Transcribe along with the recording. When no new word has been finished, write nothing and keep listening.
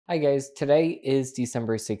Hi guys, today is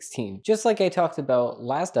December 16th. Just like I talked about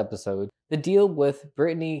last episode, the deal with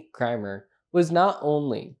Brittany Griner was not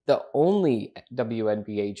only the only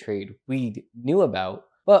WNBA trade we knew about,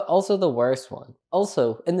 but also the worst one.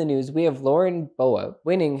 Also, in the news, we have Lauren Boa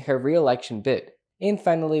winning her re-election bid. And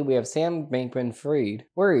finally, we have Sam Bankman-Fried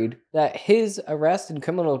worried that his arrest and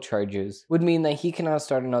criminal charges would mean that he cannot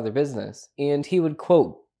start another business, and he would,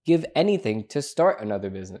 quote, give anything to start another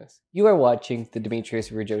business. You are watching The Demetrius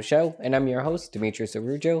Arujo Show, and I'm your host, Demetrius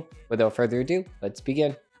Arujo. Without further ado, let's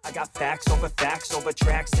begin. I got facts over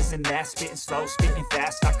tracks, this and that, spitting slow, spitting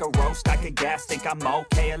fast. I could roast, I could gas, think I'm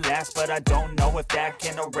okay at last, but I don't know if that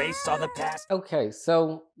can erase all the past. Okay,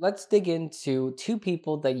 so let's dig into two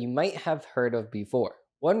people that you might have heard of before.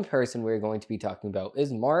 One person we're going to be talking about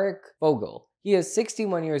is Mark Vogel. He is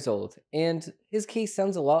 61 years old, and his case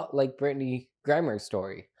sounds a lot like Brittany Griner's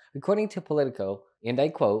story. According to Politico, and I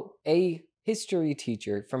quote, a history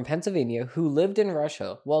teacher from Pennsylvania who lived in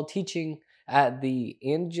Russia while teaching at the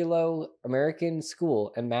Anglo-American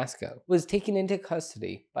School in Moscow was taken into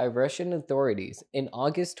custody by Russian authorities in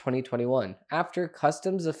August 2021 after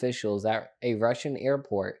customs officials at a Russian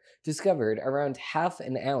airport discovered around half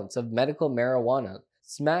an ounce of medical marijuana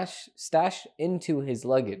stashed into his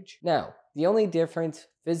luggage. Now, the only difference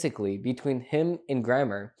physically between him and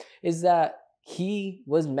Griner is that he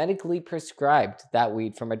was medically prescribed that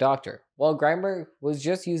weed from a doctor, while Griner was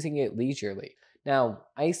just using it leisurely. Now,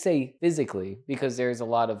 I say physically because there's a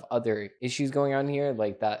lot of other issues going on here,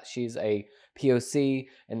 like that she's a POC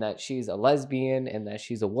and that she's a lesbian and that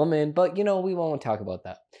she's a woman, but we won't talk about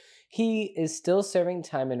that. He is still serving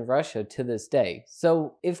time in Russia to this day.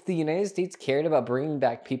 So if the United States cared about bringing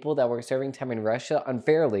back people that were serving time in Russia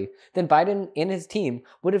unfairly, then Biden and his team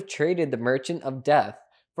would have traded the merchant of death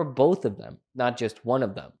for both of them, not just one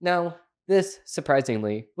of them. Now, this,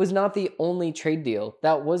 surprisingly, was not the only trade deal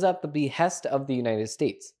that was at the behest of the United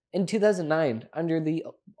States. In 2009, under the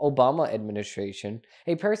Obama administration,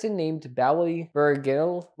 a person named Bowie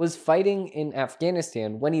Bergil was fighting in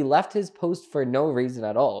Afghanistan when he left his post for no reason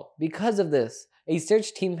at all. Because of this, a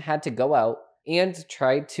search team had to go out and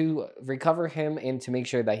try to recover him and to make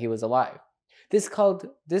sure that he was alive. This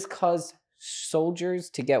caused soldiers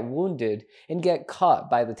to get wounded and get caught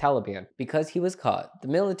by the Taliban. Because he was caught, the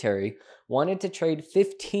military wanted to trade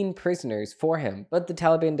 15 prisoners for him, but the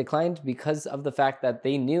Taliban declined because of the fact that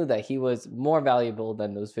they knew that he was more valuable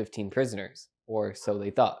than those 15 prisoners, or so they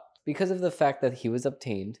thought. Because of the fact that he was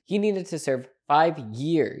obtained, he needed to serve 5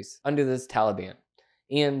 years under this Taliban.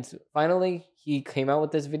 And finally, he came out with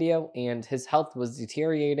this video and his health was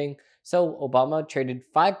deteriorating, so Obama traded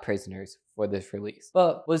 5 prisoners for this release,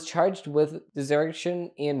 but was charged with desertion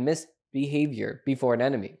and misbehavior before an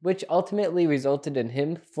enemy, which ultimately resulted in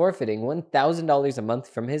him forfeiting $1,000 a month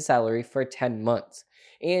from his salary for 10 months,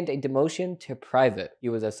 and a demotion to private. He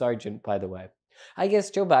was a sergeant, by the way. I guess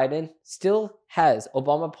Joe Biden still has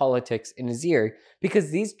Obama politics in his ear because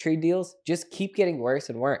these trade deals just keep getting worse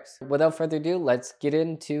and worse. Without further ado, let's get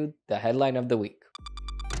into the headline of the week.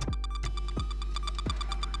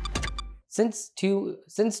 Since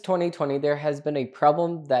 2020, there has been a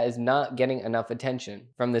problem that is not getting enough attention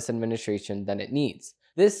from this administration than it needs.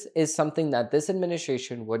 This is something that this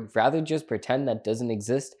administration would rather just pretend that doesn't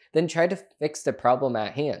exist than try to fix the problem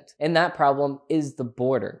at hand. And that problem is the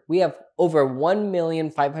border. We have over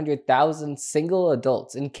 1,500,000 single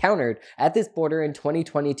adults encountered at this border in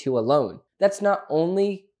 2022 alone. That's not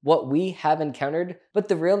only what we have encountered, but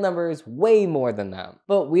the real number is way more than that.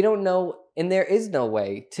 But we don't know, and there is no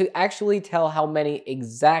way to actually tell how many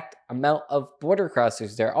exact amount of border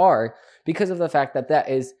crossers there are because of the fact that that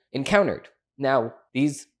is encountered. Now,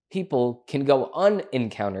 these people can go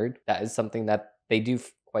unencountered. That is something that they do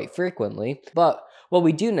quite frequently. But what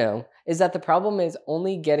we do know is that the problem is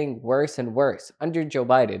only getting worse and worse under Joe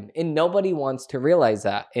Biden, and nobody wants to realize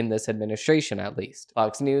that in this administration, at least.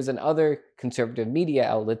 Fox News and other conservative media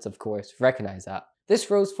outlets, of course, recognize that. This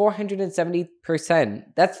rose 470%.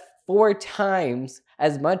 That's 4 times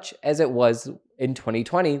as much as it was in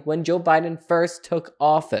 2020 when Joe Biden first took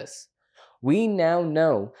office. We now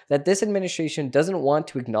know that this administration doesn't want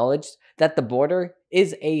to acknowledge that the border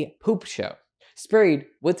is a poop show, sprayed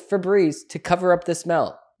with Febreze to cover up the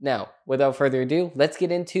smell. Now, without further ado, let's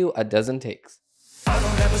get into a dozen takes. I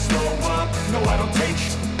don't ever slow up, no I don't take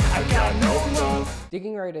sh- I got no love.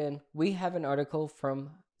 Digging right in, we have an article from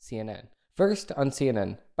CNN. First on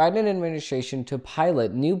CNN, Biden administration to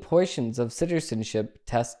pilot new portions of citizenship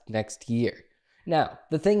test next year. Now,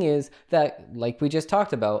 the thing is that, like we just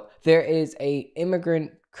talked about, there is a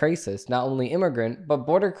immigrant crisis, not only immigrant, but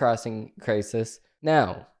border crossing crisis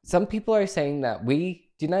now. Some people are saying that we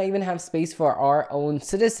do not even have space for our own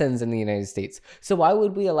citizens in the United States. So why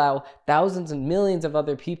would we allow thousands and millions of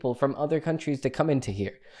other people from other countries to come into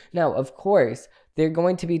here? Now, of course, they're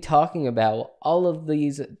going to be talking about all of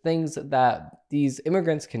these things that these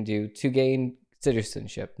immigrants can do to gain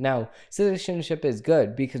citizenship. Now, citizenship is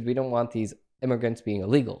good because we don't want these immigrants being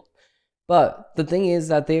illegal. But the thing is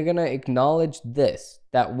that they're going to acknowledge this,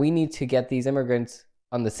 that we need to get these immigrants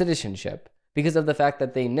on the citizenship, because of the fact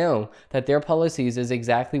that they know that their policies is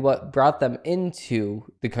exactly what brought them into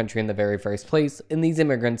the country in the very first place, and these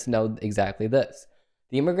immigrants know exactly this.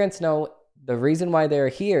 The immigrants know the reason why they're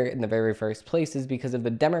here in the very first place is because of the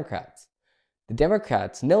Democrats. The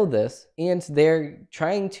Democrats know this, and they're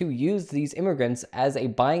trying to use these immigrants as a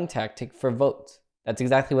buying tactic for votes. That's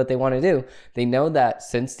exactly what they want to do. They know that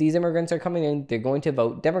since these immigrants are coming in, they're going to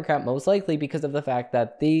vote Democrat most likely because of the fact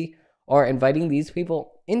that they are inviting these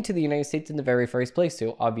people into the United States in the very first place.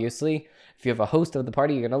 So obviously, if you have a host of the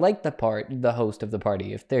party, you're going to like the host of the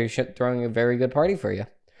party if they're throwing a very good party for you.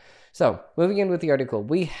 So moving in with the article,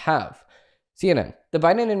 we have CNN. The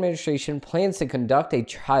Biden administration plans to conduct a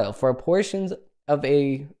trial for portions of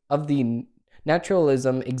the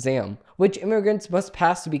naturalism exam, which immigrants must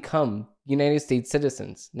pass to become United States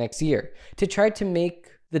citizens next year, to try to make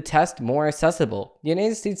the test more accessible. The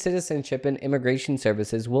United States Citizenship and Immigration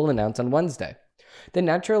Services will announce on Wednesday. The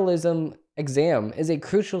naturalism exam is a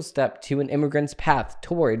crucial step to an immigrant's path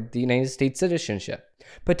toward the United States citizenship,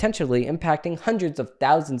 potentially impacting hundreds of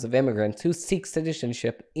thousands of immigrants who seek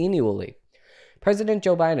citizenship annually. President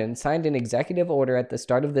Joe Biden signed an executive order at the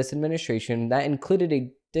start of this administration that included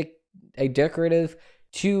a directive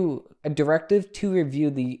to review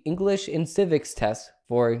the English and civics test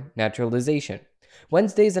for naturalization.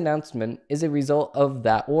 Wednesday's announcement is a result of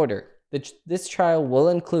that order. This trial will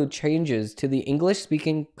include changes to the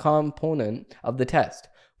English-speaking component of the test,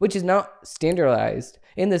 which is not standardized,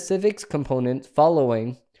 in the civics component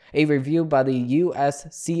following a review by the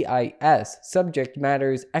USCIS subject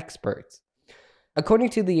matters experts. According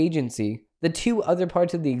to the agency, the two other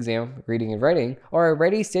parts of the exam, reading and writing, are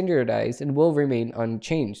already standardized and will remain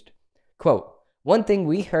unchanged. Quote, "One thing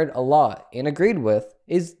we heard a lot and agreed with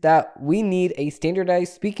is that we need a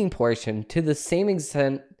standardized speaking portion to the same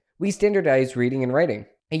extent we standardize reading and writing,"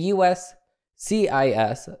 a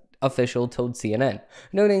USCIS official told CNN,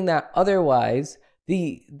 noting that otherwise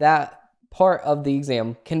that part of the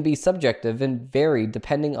exam can be subjective and vary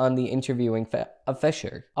depending on the interviewing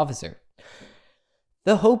officer.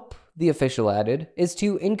 The hope, the official added, is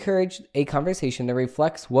to encourage a conversation that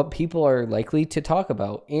reflects what people are likely to talk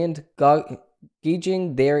about and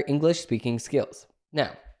gauging their English-speaking skills.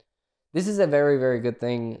 Now, this is a very, very good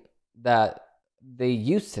thing that they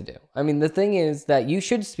used to do. I mean, the thing is that you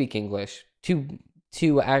should speak English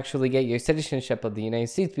to actually get your citizenship of the United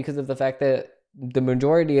States because of the fact that the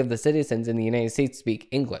majority of the citizens in the United States speak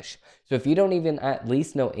English. So if you don't even at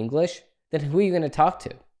least know English, then who are you going to talk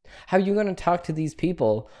to? How are you going to talk to these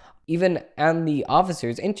people, even and the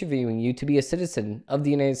officers interviewing you to be a citizen of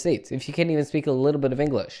the United States, if you can't even speak a little bit of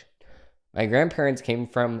English? My grandparents came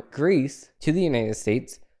from Greece to the United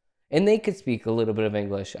States, and they could speak a little bit of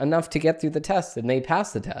English, enough to get through the test, and they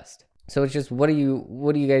passed the test. So it's just, what are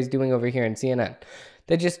you guys doing over here in CNN?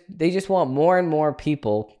 They just want more and more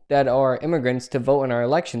people that are immigrants to vote in our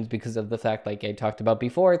elections because of the fact, like I talked about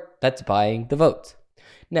before, that's buying the votes.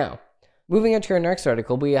 Now, moving on to our next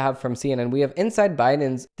article, we have from CNN, we have inside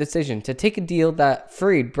Biden's decision to take a deal that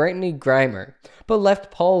freed Brittany Griner, but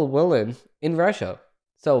left Paul Whelan in Russia.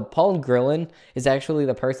 So Paul Grillin is actually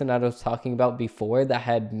the person I was talking about before that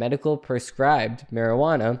had medical prescribed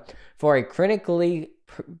marijuana for a chronic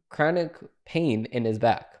pain in his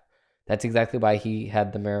back. That's exactly why he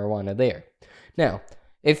had the marijuana there. Now,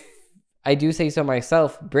 if I do say so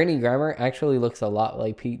myself, Brittany Griner actually looks a lot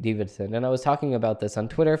like Pete Davidson, and I was talking about this on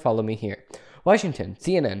Twitter. Follow me here. Washington,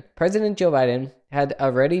 CNN. President Joe Biden had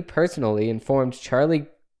already personally informed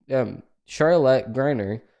Charlotte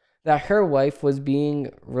Griner that her wife was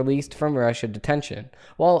being released from Russia detention.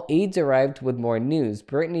 While aides arrived with more news,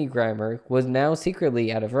 Brittany Griner was now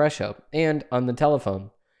secretly out of Russia and on the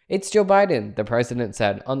telephone. "It's Joe Biden," the president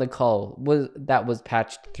said on the call that was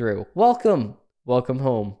patched through. Welcome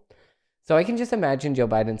home." So I can just imagine Joe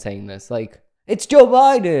Biden saying this, like, "It's Joe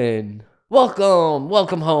Biden!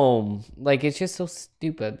 Welcome home!" Like, it's just so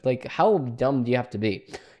stupid. Like, how dumb do you have to be?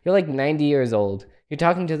 You're like 90 years old. You're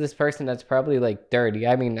talking to this person that's probably like 30.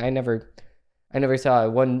 I mean, I never saw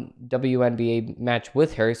one WNBA match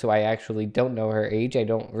with her, so I actually don't know her age. I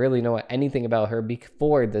don't really know anything about her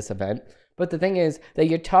before this event. But the thing is that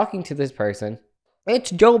you're talking to this person.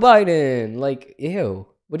 "It's Joe Biden." Like, ew.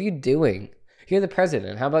 What are you doing? You're the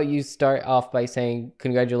president. How about you start off by saying,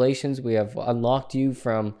 congratulations, we have unlocked you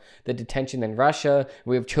from the detention in Russia.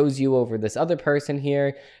 We have chose you over this other person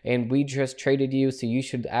here, and we just traded you, so you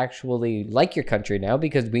should actually like your country now,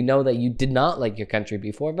 because we know that you did not like your country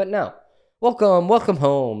before, but no. Welcome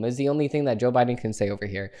home is the only thing that Joe Biden can say over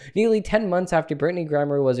here. Nearly 10 months after Brittany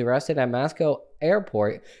Griner was arrested at Moscow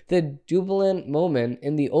airport, the jubilant moment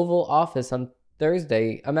in the Oval Office on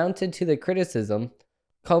Thursday amounted to the criticism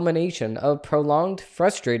culmination of prolonged,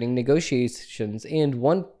 frustrating negotiations and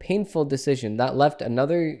one painful decision that left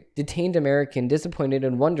another detained American disappointed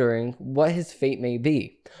and wondering what his fate may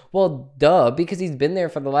be. Well, duh, because he's been there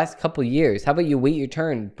for the last couple years. How about you wait your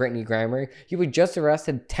turn, Brittany Griner? You were just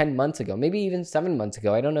arrested 10 months ago, maybe even 7 months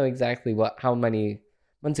ago. I don't know exactly how many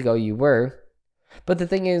months ago you were. But the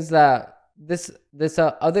thing is that this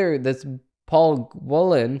Paul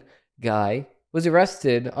Whelan guy was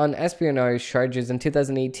arrested on espionage charges in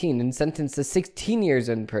 2018 and sentenced to 16 years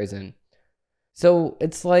in prison. So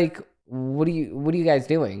it's like, what are you guys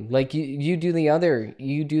doing? Like, you do the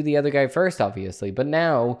other guy first, obviously, but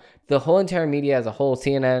now the whole entire media as a whole,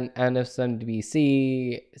 CNN,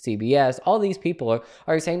 MSNBC, CBS, all these people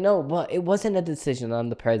are saying, no, but it wasn't a decision on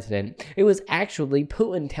the president. It was actually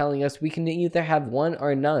Putin telling us we can either have one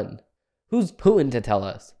or none. Who's Putin to tell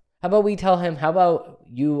us? How about we tell him, how about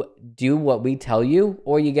you do what we tell you,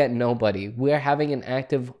 or you get nobody? We're having an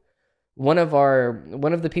active, one of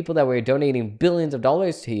the people that we're donating billions of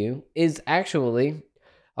dollars to you is actually,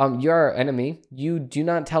 you're our enemy. You do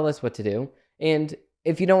not tell us what to do. And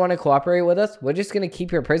if you don't want to cooperate with us, we're just going to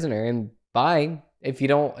keep you a prisoner and bye. If you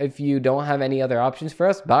don't have any other options for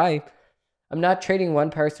us, bye. I'm not trading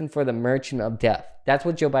one person for the merchant of death. That's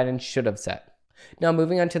what Joe Biden should have said. Now,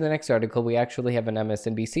 moving on to the next article, we actually have an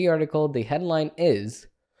MSNBC article. The headline is,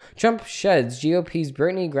 Trump sheds GOP's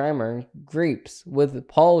Brittany Griner grapes with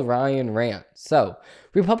Paul Ryan rant. So,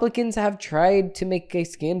 Republicans have tried to make a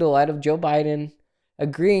scandal out of Joe Biden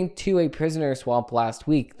agreeing to a prisoner swap last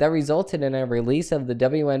week that resulted in a release of the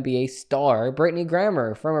WNBA star Brittany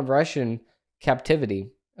Griner from a Russian captivity.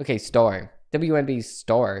 Okay, star. WNBA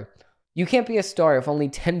star. You can't be a star if only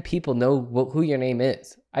 10 people know who your name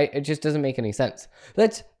is. It just doesn't make any sense.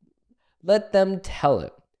 Let them tell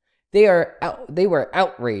it. They were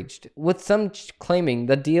outraged, with some claiming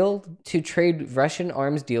the deal to trade Russian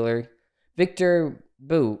arms dealer Viktor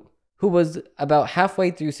Bout, who was about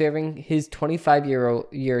halfway through serving his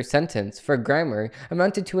 25-year sentence for Griner,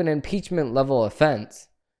 amounted to an impeachment-level offense.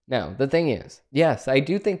 Now, the thing is, yes, I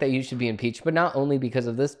do think that you should be impeached, but not only because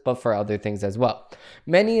of this, but for other things as well.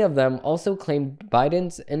 Many of them also claimed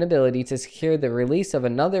Biden's inability to secure the release of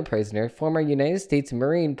another prisoner, former United States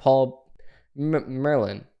Marine Paul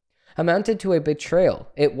Merlin, amounted to a betrayal.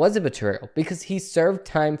 It was a betrayal because he served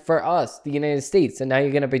time for us, the United States, and now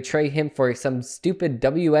you're going to betray him for some stupid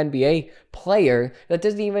WNBA player that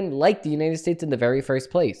doesn't even like the United States in the very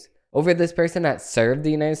first place. Over this person that served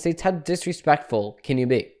the United States, how disrespectful can you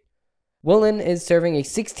be? Whelan is serving a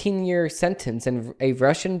 16-year sentence in a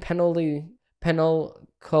Russian penal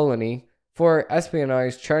colony for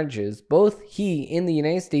espionage charges. Both he and the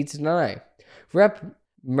United States deny. Rep.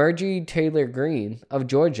 Marjorie Taylor Greene of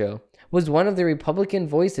Georgia was one of the Republican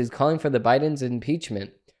voices calling for the Biden's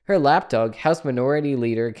impeachment. Her lapdog, House Minority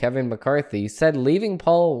Leader Kevin McCarthy, said leaving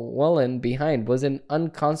Paul Whelan behind was an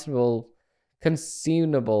unconscionable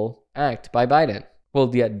act by Biden.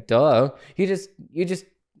 Well, yeah, duh. You just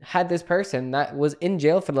had this person that was in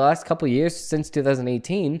jail for the last couple of years since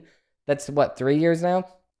 2018. That's what, 3 years now?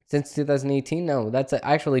 Since 2018? No, that's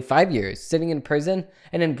actually 5 years sitting in prison.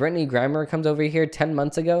 And then Brittany Griner comes over here 10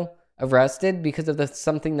 months ago, arrested because of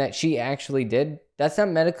something that she actually did. That's not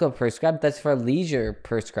medical prescribed. That's for leisure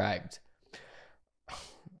prescribed. Oh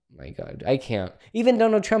my God, I can't. Even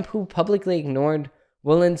Donald Trump, who publicly ignored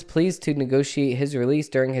Whelan's pleas to negotiate his release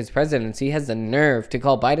during his presidency, has the nerve to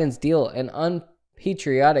call Biden's deal an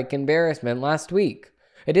unpatriotic embarrassment last week.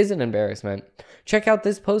 It is an embarrassment. Check out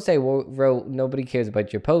this post I wrote. Nobody cares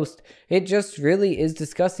about your post. It just really is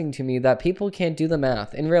disgusting to me that people can't do the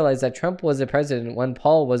math and realize that Trump was the president when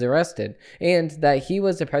Paul was arrested, and that he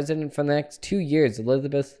was the president for the next 2 years,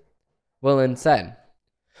 Elizabeth Whelan said.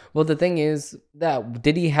 Well, the thing is that,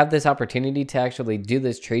 did he have this opportunity to actually do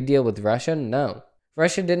this trade deal with Russia? No.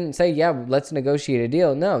 Russia didn't say, yeah, let's negotiate a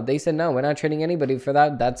deal. No, they said, no, we're not trading anybody for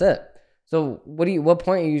that. That's it. So what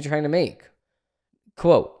point are you trying to make?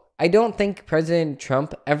 Quote, I don't think President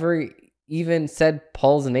Trump ever even said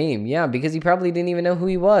Paul's name. Yeah, because he probably didn't even know who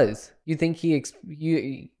he was. You think you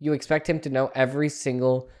expect him to know every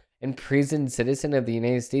single imprisoned citizen of the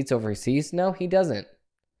United States overseas? No, he doesn't.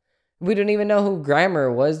 We don't even know who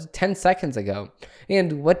Grimer was 10 seconds ago.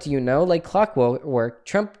 And what do you know? Like clockwork,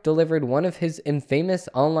 Trump delivered one of his infamous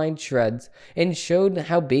online shreds and showed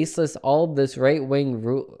how baseless all this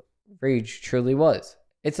right-wing rage truly was.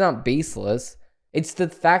 It's not baseless. It's the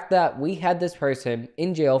fact that we had this person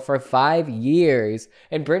in jail for 5 years,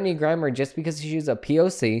 and Brittany Grimer, just because she's a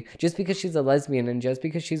POC, just because she's a lesbian, and just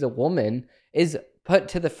because she's a woman, is put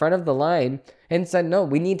to the front of the line and said, no,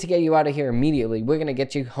 we need to get you out of here immediately. We're going to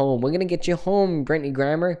get you home. We're going to get you home, Brittany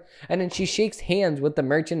Grimer. And then she shakes hands with the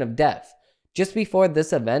Merchant of Death. Just before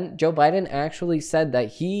this event, Joe Biden actually said that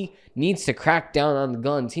he needs to crack down on the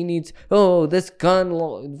guns. He needs, this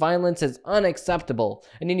gun violence is unacceptable.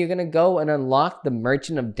 And then you're going to go and unlock the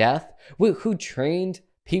Merchant of Death, who trained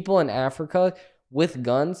people in Africa with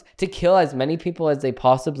guns to kill as many people as they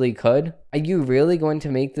possibly could. Are you really going to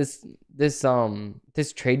make this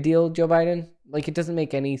trade deal, Joe Biden? Like, it doesn't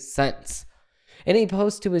make any sense. In a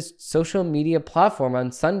post to his social media platform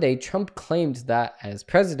on Sunday, Trump claimed that, as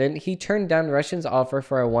president, he turned down Russia's offer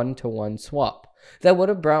for a one-to-one swap that would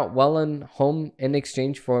have brought Whelan home in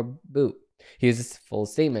exchange for a boot. Here's his full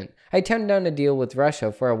statement. I turned down a deal with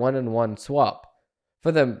Russia for a one-on-one swap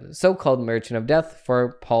for the so-called Merchant of Death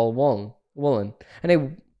for Paul Whelan.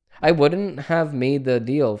 And I wouldn't have made the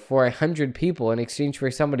deal for 100 people in exchange for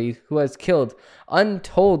somebody who has killed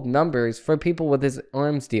untold numbers for people with his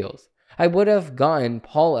arms deals. I would have gotten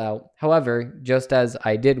Paul out. However, just as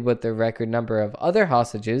I did with the record number of other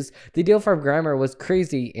hostages, the deal for Grimer was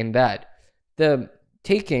crazy and bad. The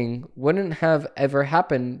taking wouldn't have ever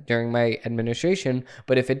happened during my administration,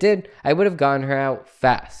 but if it did, I would have gotten her out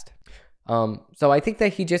fast. So I think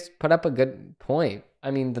that he just put up a good point.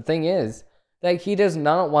 I mean, the thing is that he does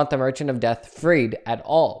not want the Merchant of Death freed at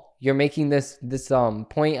all. You're making this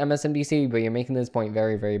point, MSNBC, but you're making this point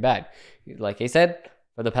very, very bad. Like I said,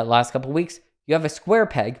 for the last couple weeks, you have a square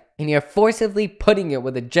peg, and you're forcibly putting it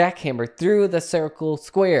with a jackhammer through the circle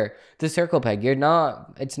peg.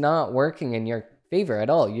 It's not working in your favor at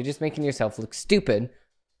all. You're just making yourself look stupid,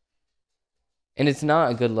 and it's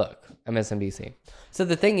not a good look, MSNBC. So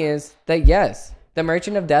the thing is that, yes, the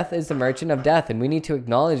Merchant of Death is the Merchant of Death, and we need to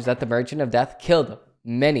acknowledge that the Merchant of Death killed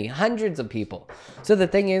many, hundreds of people. So the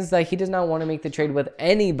thing is that he does not want to make the trade with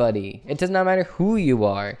anybody. It does not matter who you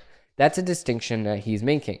are. That's a distinction that he's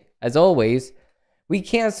making. As always, we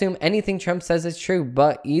can't assume anything Trump says is true,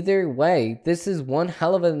 but either way, this is one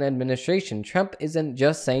hell of an administration. Trump isn't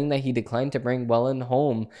just saying that he declined to bring Whelan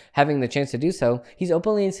home, having the chance to do so. He's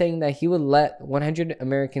openly saying that he would let 100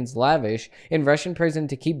 Americans lavish in Russian prison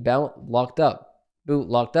to keep Boot locked up,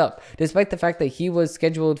 despite the fact that he was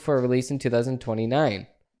scheduled for release in 2029.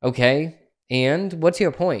 Okay, and what's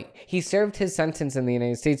your point? He served his sentence in the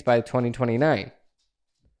United States by 2029.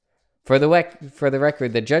 For the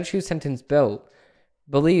record, the judge who sentenced Bout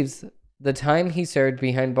believes the time he served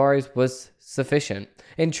behind bars was sufficient.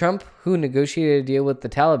 And Trump, who negotiated a deal with the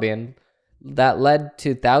Taliban that led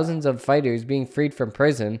to thousands of fighters being freed from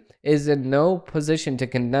prison, is in no position to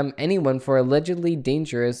condemn anyone for allegedly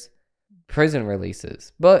dangerous prison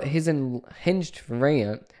releases. But his unhinged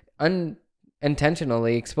rant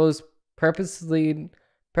unintentionally exposed purposely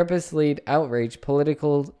outrage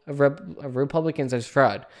political Republicans as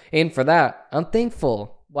fraud. And for that, I'm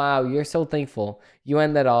thankful. Wow, you're so thankful. You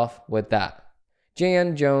end that off with that.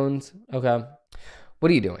 Jan Jones, okay. What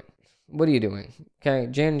are you doing? Okay,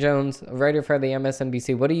 Jan Jones, a writer for the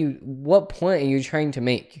MSNBC. What point are you trying to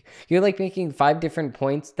make? You're like making 5 different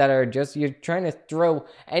points that are just, you're trying to throw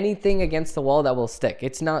anything against the wall that will stick.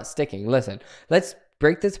 It's not sticking. Listen, let's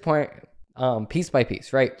break this point piece by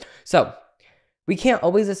piece, right? So, we can't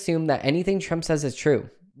always assume that anything Trump says is true.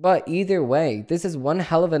 But either way, this is one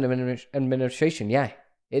hell of an administration. Yeah,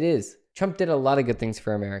 it is. Trump did a lot of good things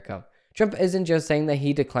for America. Trump isn't just saying that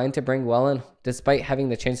he declined to bring Whelan despite having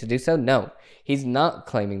the chance to do so. No, he's not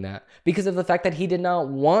claiming that because of the fact that he did not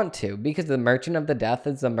want to, because the Merchant of the Death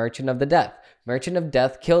is the Merchant of the Death. Merchant of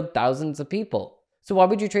Death killed thousands of people. So why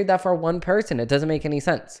would you trade that for one person? It doesn't make any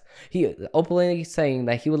sense. He openly saying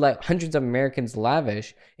that he would let hundreds of Americans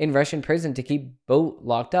lavish in Russian prison to keep Boat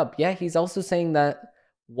locked up. Yeah, he's also saying that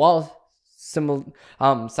while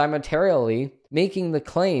simultaneously making the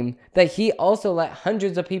claim that he also let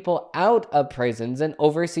hundreds of people out of prisons in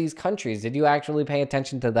overseas countries. Did you actually pay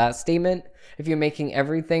attention to that statement? If you're making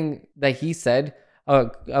everything that he said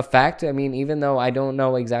a fact, I mean, even though I don't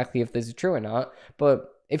know exactly if this is true or not, but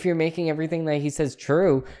if you're making everything that he says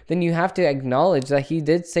true, then you have to acknowledge that he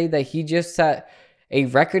did say that he just set a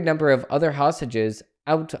record number of other hostages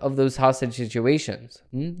out of those hostage situations.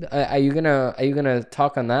 Are you gonna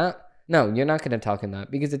talk on that? No, you're not gonna talk on that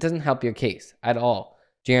because it doesn't help your case at all.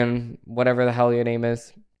 Jan, whatever the hell your name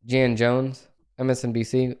is, Jan Jones,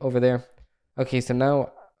 MSNBC over there. Okay, so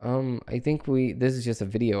now I think this is just a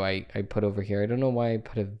video I put over here. I don't know why I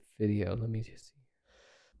put a video. Let me just see.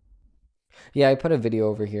 Yeah, I put a video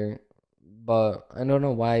over here, but I don't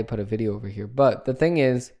know why I put a video over here. But the thing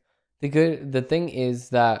is, the thing is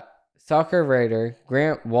that soccer writer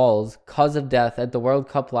Grant Wall's cause of death at the World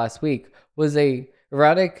Cup last week was a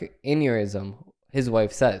erotic aneurysm, his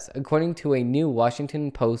wife says, according to a new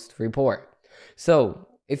Washington Post report. So,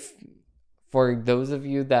 if for those of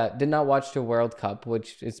you that did not watch the World Cup,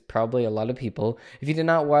 which is probably a lot of people, if you did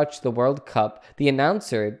not watch the World Cup, the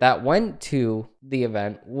announcer that went to the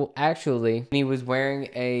event actually, he was wearing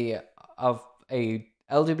a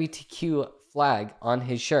LGBTQ flag on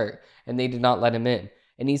his shirt, and they did not let him in.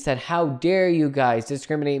 And he said, "How dare you guys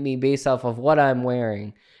discriminate me based off of what I'm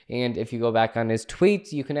wearing?" And if you go back on his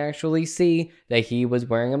tweets, you can actually see that he was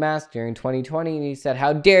wearing a mask during 2020, and he said,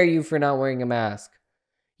 "How dare you for not wearing a mask?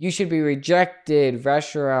 You should be rejected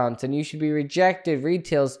restaurants, and you should be rejected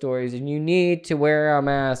retail stores, and you need to wear a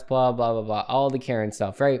mask, blah, blah, blah, blah." All the Karen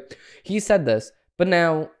stuff, right? He said this, but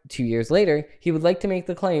now, 2 years later, he would like to make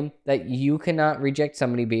the claim that you cannot reject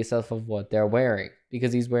somebody based off of what they're wearing,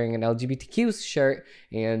 because he's wearing an LGBTQ shirt,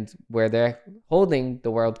 and where they're holding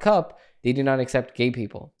the World Cup, they do not accept gay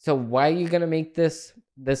people. So why are you going to make this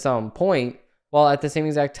point while at the same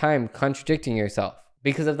exact time contradicting yourself?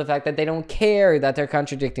 Because of the fact that they don't care that they're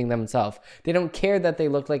contradicting themselves. They don't care that they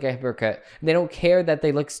look like a hypocrite. They don't care that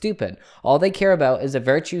they look stupid. All they care about is a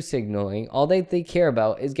virtue signaling. All they care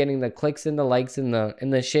about is getting the clicks and the likes and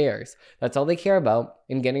the shares. That's all they care about,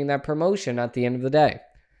 in getting that promotion at the end of the day.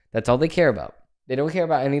 That's all they care about. They don't care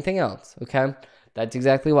about anything else, okay? That's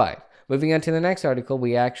exactly why. Moving on to the next article,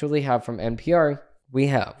 we actually have from NPR.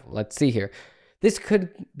 Let's see here. This could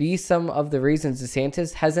be some of the reasons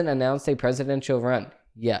DeSantis hasn't announced a presidential run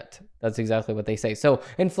yet. That's exactly what they say. So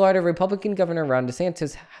in Florida, Republican Governor Ron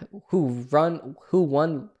DeSantis, who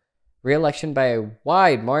won re-election by a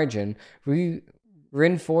wide margin,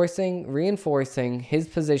 reinforcing his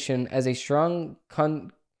position as a strong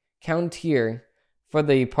counter for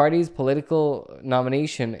the party's political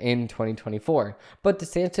nomination in 2024. But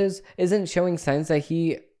DeSantis isn't showing signs that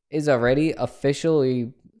he is already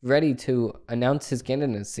officially ready to announce his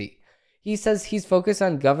candidacy. He says he's focused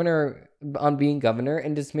on being governor,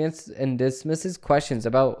 and dismisses questions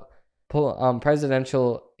about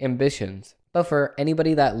presidential ambitions. But for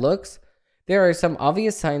anybody that looks, there are some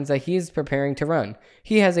obvious signs that he is preparing to run.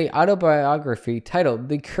 He has an autobiography titled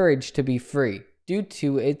 "The Courage to Be Free," due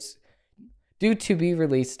to be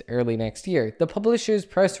released early next year. The publisher's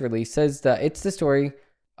press release says that it's the story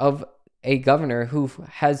of a governor who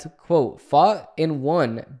has, quote, fought and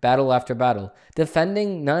won battle after battle,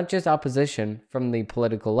 defending not just opposition from the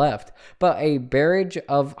political left, but a barrage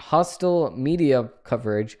of hostile media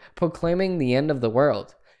coverage proclaiming the end of the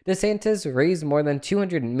world. DeSantis raised more than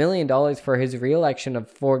 $200 million for his re-election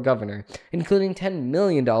for governor, including $10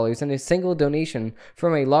 million in a single donation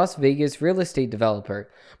from a Las Vegas real estate developer,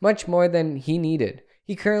 much more than he needed.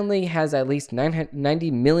 He currently has at least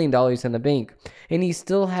 $90 million in the bank, and he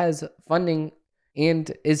still has funding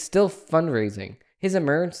and is still fundraising. His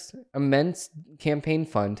immense campaign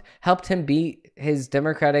fund helped him beat his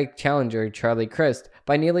Democratic challenger, Charlie Crist,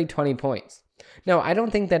 by nearly 20 points. Now, I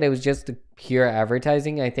don't think that it was just pure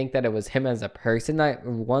advertising. I think that it was him as a person that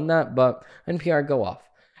won that, but NPR go off.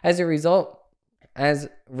 As a result, at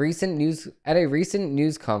a recent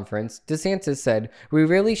news conference, DeSantis said, "We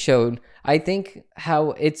really showed, I think,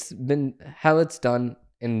 how it's done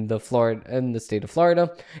in the state of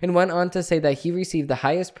Florida," and went on to say that he received the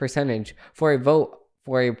highest percentage for a vote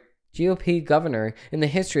for a GOP governor in the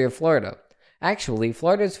history of Florida. Actually,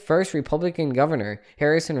 Florida's first Republican governor,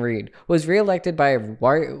 Harrison Reed, was reelected by a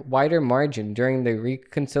wider margin during the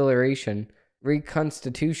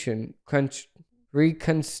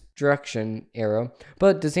Reconstruction era,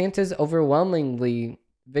 but DeSantis' overwhelming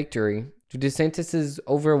victory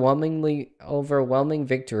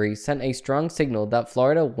sent a strong signal that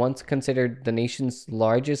Florida, once considered the nation's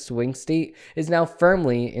largest swing state, is now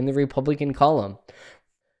firmly in the Republican column.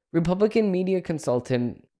 Republican media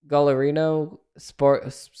consultant Gallerino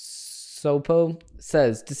Sopo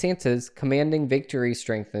says DeSantis' commanding victory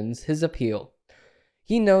strengthens his appeal.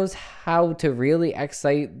 He knows how to really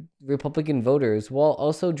excite Republican voters while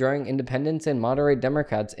also drawing independents and moderate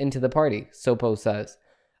Democrats into the party, Sopo says.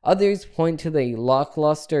 Others point to the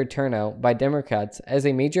lackluster turnout by Democrats as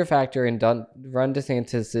a major factor in Ron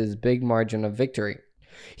DeSantis' big margin of victory.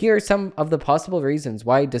 Here are some of the possible reasons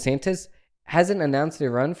why DeSantis hasn't announced a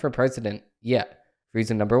run for president yet.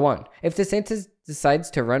 Reason number 1. If DeSantis decides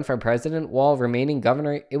to run for president while remaining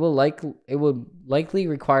governor, it would likely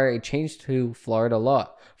require a change to Florida law.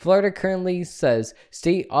 Florida currently says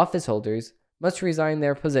state office holders must resign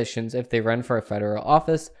their positions if they run for a federal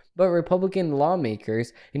office, but Republican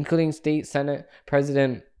lawmakers, including State Senate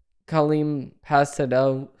President Khalil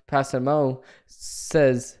Pasamo,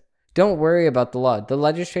 says, "Don't worry about the law. The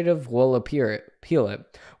legislative will appeal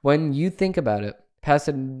it. When you think about it,"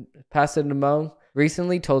 Pasamo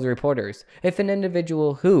recently told reporters, "if an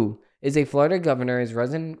individual who is a Florida governor is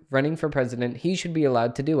running for president, he should be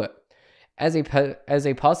allowed to do it." As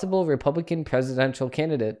a possible Republican presidential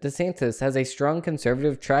candidate, DeSantis has a strong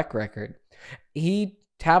conservative track record. He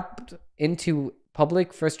tapped into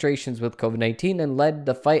public frustrations with COVID-19 and led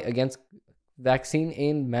the fight against vaccine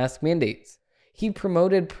and mask mandates. He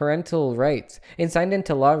promoted parental rights and signed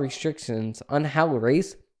into law restrictions on how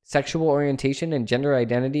race, sexual orientation, and gender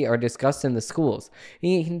identity are discussed in the schools.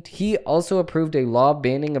 He also approved a law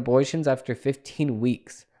banning abortions after 15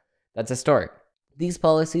 weeks. That's a start. These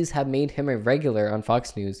policies have made him a regular on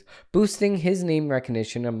Fox News, boosting his name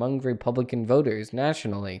recognition among Republican voters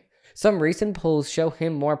nationally. Some recent polls show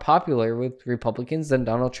him more popular with Republicans than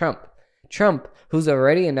Donald Trump. Trump, who's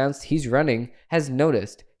already announced he's running, has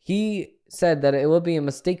noticed. He said that it will be a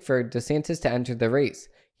mistake for DeSantis to enter the race.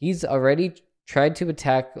 He's already tried to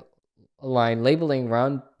attack a line labeling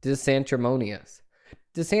Ron DeSanctimonious.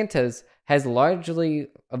 DeSantis has largely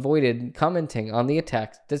avoided commenting on the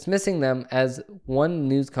attacks, dismissing them as one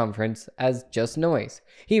news conference as just noise.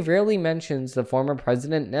 He rarely mentions the former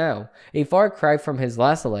president now, a far cry from his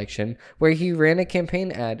last election, where he ran a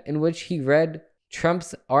campaign ad in which he read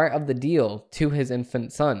Trump's Art of the Deal to his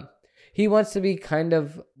infant son. He wants to be kind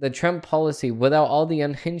of the Trump policy without all the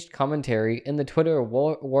unhinged commentary in the Twitter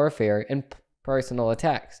warfare and personal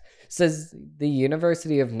attacks, says the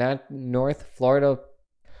University of North Florida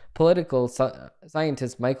political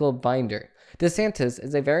scientist Michael Binder. DeSantis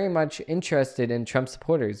is a very much interested in Trump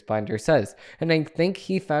supporters, Binder says, and I think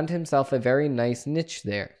he found himself a very nice niche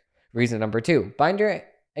there. Reason number 2. Binder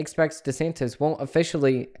expects DeSantis won't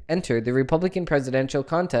officially enter the Republican presidential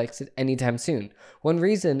context anytime soon. One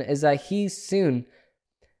reason is that as soon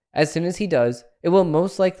as he does, it will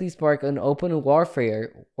most likely spark an open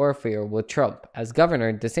warfare with Trump. As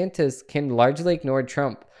governor, DeSantis can largely ignore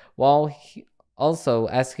Trump while also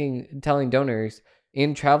telling donors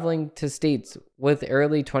and traveling to states with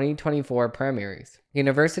early 2024 primaries.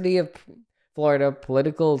 University of Florida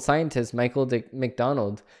political scientist Michael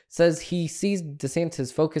McDonald says he sees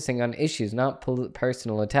DeSantis focusing on issues, not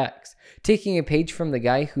personal attacks, taking a page from the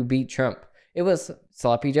guy who beat Trump. It was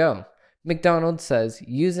Sloppy Joe. McDonald says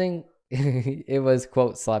it was,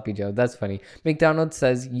 quote, Sloppy Joe. That's funny. McDonald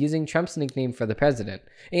says using Trump's nickname for the president.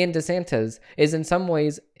 And DeSantis is in some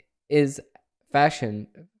ways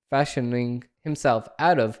fashioning himself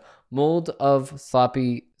out of mold of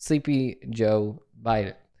Sleepy Joe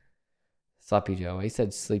Biden. Sloppy Joe. I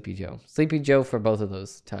said Sleepy Joe. Sleepy Joe for both of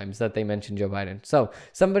those times that they mentioned Joe Biden. So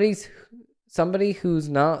somebody who's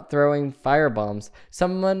not throwing firebombs,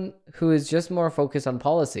 someone who is just more focused on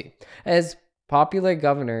policy. As popular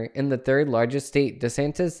governor in the third largest state,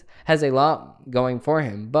 DeSantis has a lot going for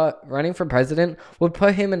him, but running for president would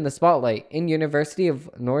put him in the spotlight. In University of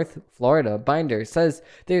North Florida, Binder says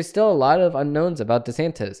there's still a lot of unknowns about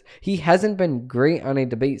DeSantis. He hasn't been great on a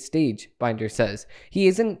debate stage, Binder says. He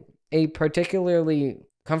isn't a particularly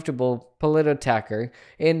comfortable politaker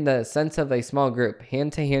in the sense of a small group,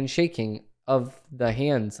 hand-to-hand shaking of the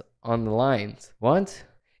hands on the lines. What?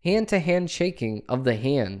 Hand-to-hand shaking of the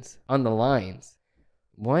hands on the lines.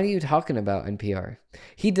 What are you talking about, NPR?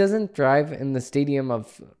 He doesn't thrive in a stadium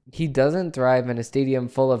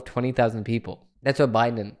full of 20,000 people. That's what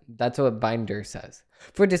Binder says.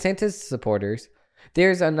 For DeSantis supporters,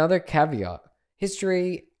 there's another caveat.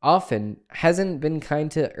 History often hasn't been kind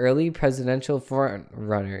to early presidential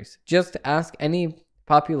frontrunners. Just ask any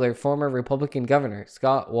popular former Republican governor,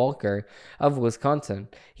 Scott Walker of Wisconsin.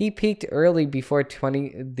 He peaked early before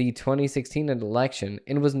the 2016 election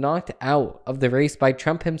and was knocked out of the race by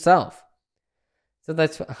Trump himself. So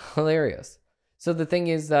that's hilarious. So the thing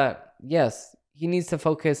is that, yes, he needs to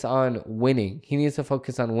focus on winning. And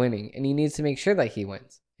he needs to make sure that he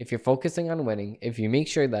wins. If you're focusing on winning, if you make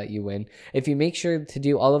sure that you win, if you make sure to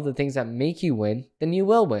do all of the things that make you win, then you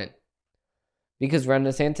will win. Because Ron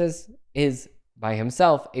DeSantis is by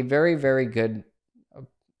himself a very, very good,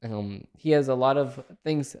 he has a lot of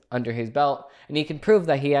things under his belt, and he can prove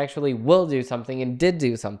that he actually will do something and did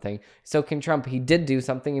do something. So can Trump. He did do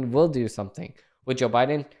something and will do something. With Joe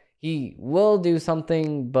Biden, he will do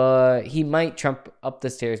something, but he might Trump up the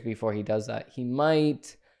stairs before he does that. He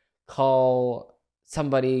might call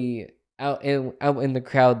somebody out in the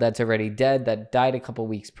crowd that's already dead, that died a couple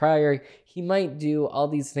weeks prior. He might do all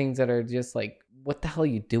these things that are just like, what the hell are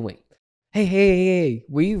you doing? Hey,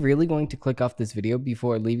 were you really going to click off this video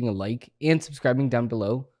before leaving a like and subscribing down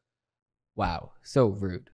below? Wow, so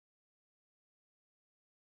rude.